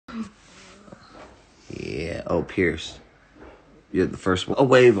Yeah. Oh, Pierce. You're the first one. A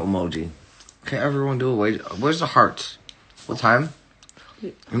wave emoji. Okay, everyone do a wave. Where's the hearts? What time?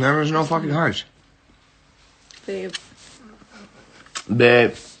 And there's no fucking hearts. Babe.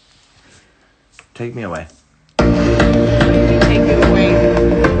 Babe. Take me away. Take you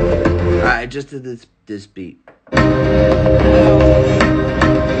away. I just did this beat.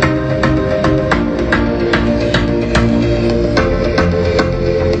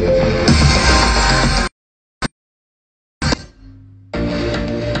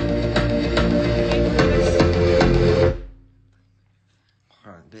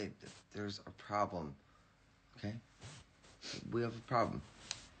 Hold on, babe. There's a problem. Okay? We have a problem.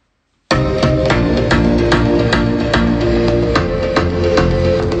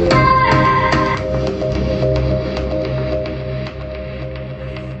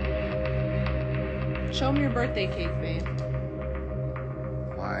 Show me your birthday cake, babe.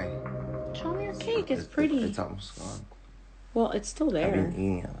 Why? Show me your cake. It's pretty. It's almost gone. Well, it's still there. I've been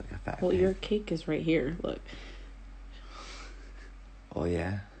eating it like a fat Well, pig. your cake is right here. Look. Oh,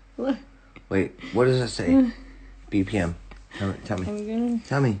 yeah? Look. Wait, what does it say? BPM. Tell me. I'm gonna...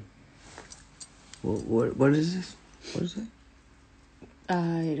 Tell me. What is this? What is it?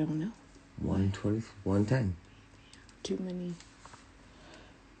 I don't know. 120, 110. Too many.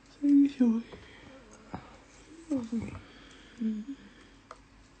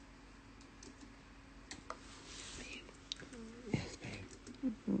 Yes, babe.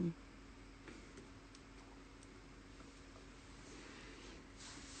 Mm-hmm.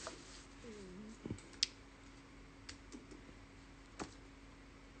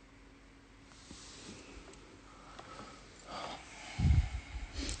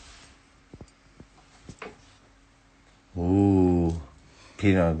 Ooh,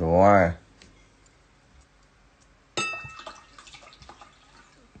 Pinot Noir.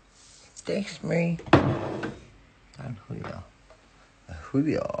 Thanks, Marie. I'm Julio.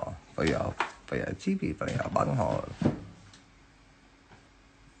 Julio for your TV, for your bunghole.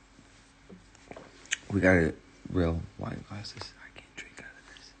 We got a real wine glasses. I can't drink out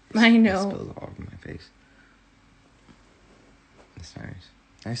of this. I It know. spills all over my face. It's nice.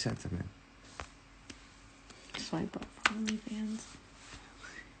 Nice sentiment. Swipe up for OnlyFans.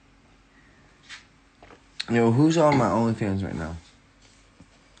 You know, who's on my OnlyFans right now?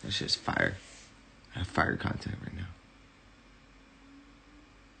 It's just fire. I have fire content right now.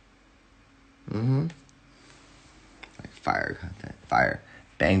 Mm-hmm. Like fire content. Fire.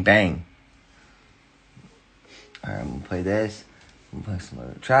 Bang, bang. Alright, I'm gonna play this. I'm gonna play some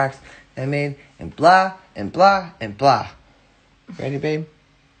other tracks I made. And blah, and blah, and blah. Ready, babe?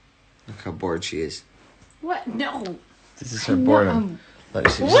 Look how bored she is. What? No. This is her boredom. Look,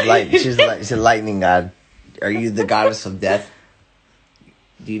 she's a lightning god. Are you the goddess of death?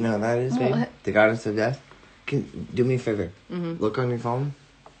 Do you know what that is, babe? What? The goddess of death? Do me a favor. Mm-hmm. Look on your phone.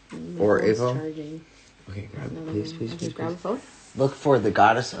 My Or phone's Avo. charging. Okay, grab No, it. no, Please, no. please, Okay, please, grab a please. phone. Look for the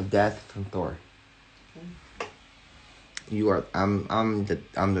goddess of death from Thor. Okay. You are. I'm the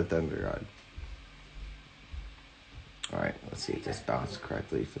thunder god. All right. Let's see if this bounced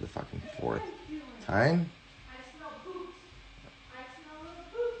correctly for the fucking fourth time.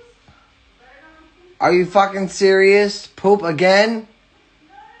 Are you fucking serious? Poop again?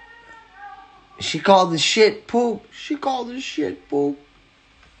 She called the shit poop. She called the shit poop.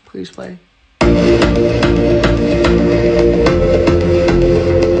 Please play.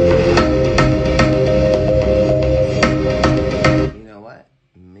 You know what?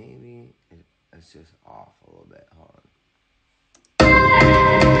 Maybe it's just off a little bit. Hold on.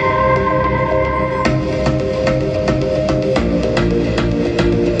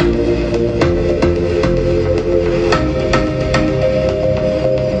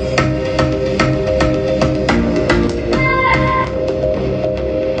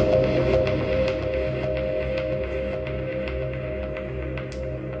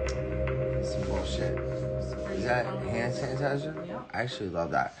 Some bullshit. Is that hand sanitizer? Yeah. I actually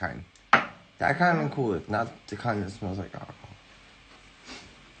love that kind. That kind I'm cool with, not the kind that smells like alcohol.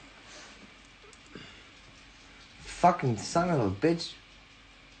 Fucking son of a bitch.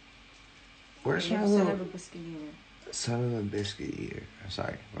 Where's my Son little... of a biscuit eater. Son of a biscuit eater. I'm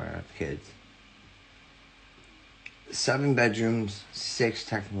sorry, we're not kids. 7 bedrooms, 6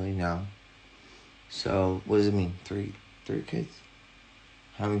 technically now. So, what does it mean? 3 kids?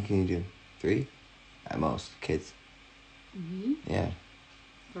 How many can you do? 3? At most, kids. Mm-hmm. Yeah.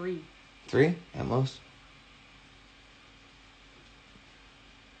 3. 3 at most?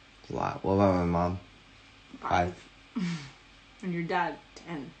 It's a lot. What about my mom? 5. And your dad,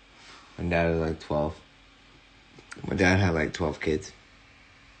 10. My dad was like 12. My dad had like 12 kids.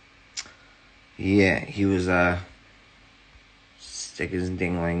 Yeah, he was sticking his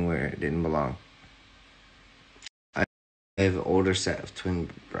dingling where it didn't belong. I have an older set of twin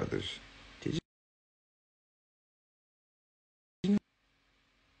brothers. Did you?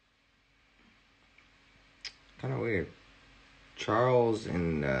 Kind of weird. Charles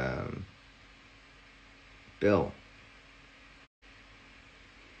and Bill.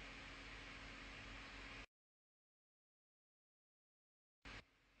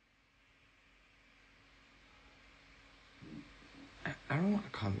 I don't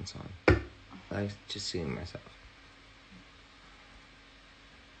want comments on. I like just seeing myself.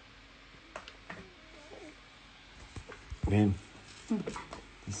 Man,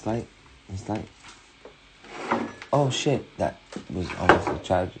 this light. Oh shit, that was almost a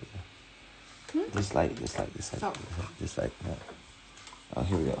charger. This light. Oh. No. Oh,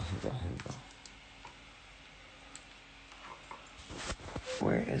 here we go.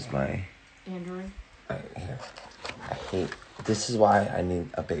 Where is my... Android. Right here. I hate... This is why I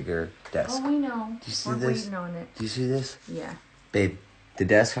need a bigger desk. Oh, we know. Do you see We're this? waiting on it. Do you see this? Yeah. Babe, the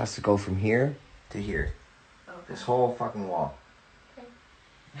desk has to go from here to here. Okay. This whole fucking wall. Okay.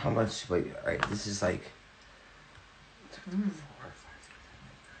 How much... Wait, alright, this is like... 4, 5, 6, 7,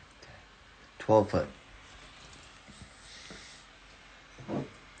 8, 9, 10. 12 foot.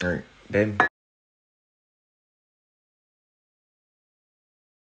 Alright, babe.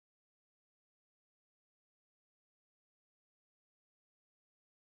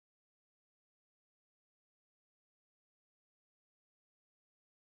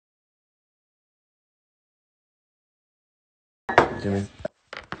 Jimmy.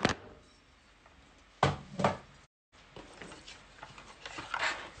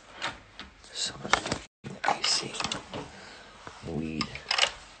 So much fucking icing. Weed.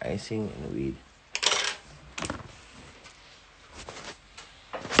 Icing and weed.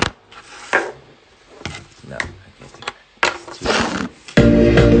 No, I can't do that. It's too...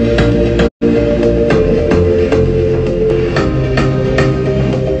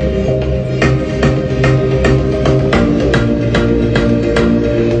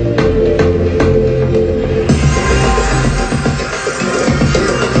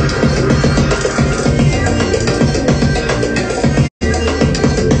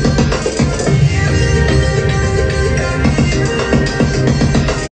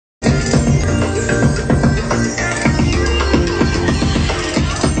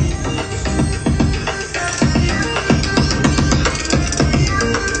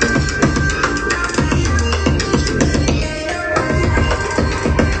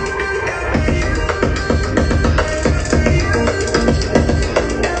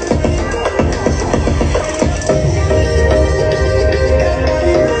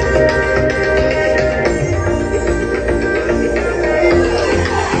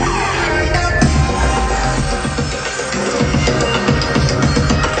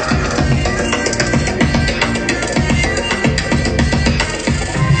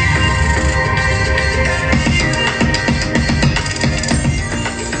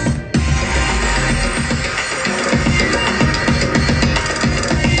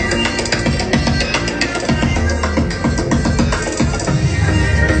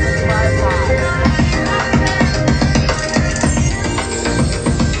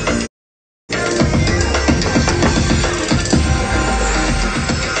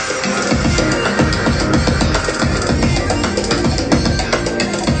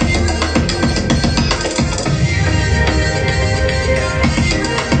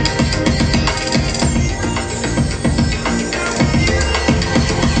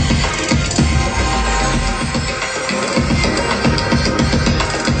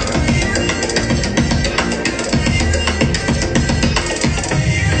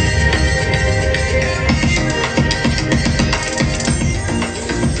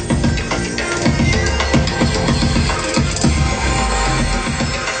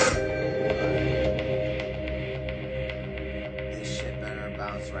 This shit better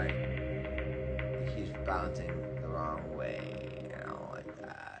bounce right. It keeps bouncing the wrong way. I don't like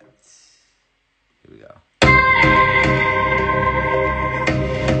that. Here we go.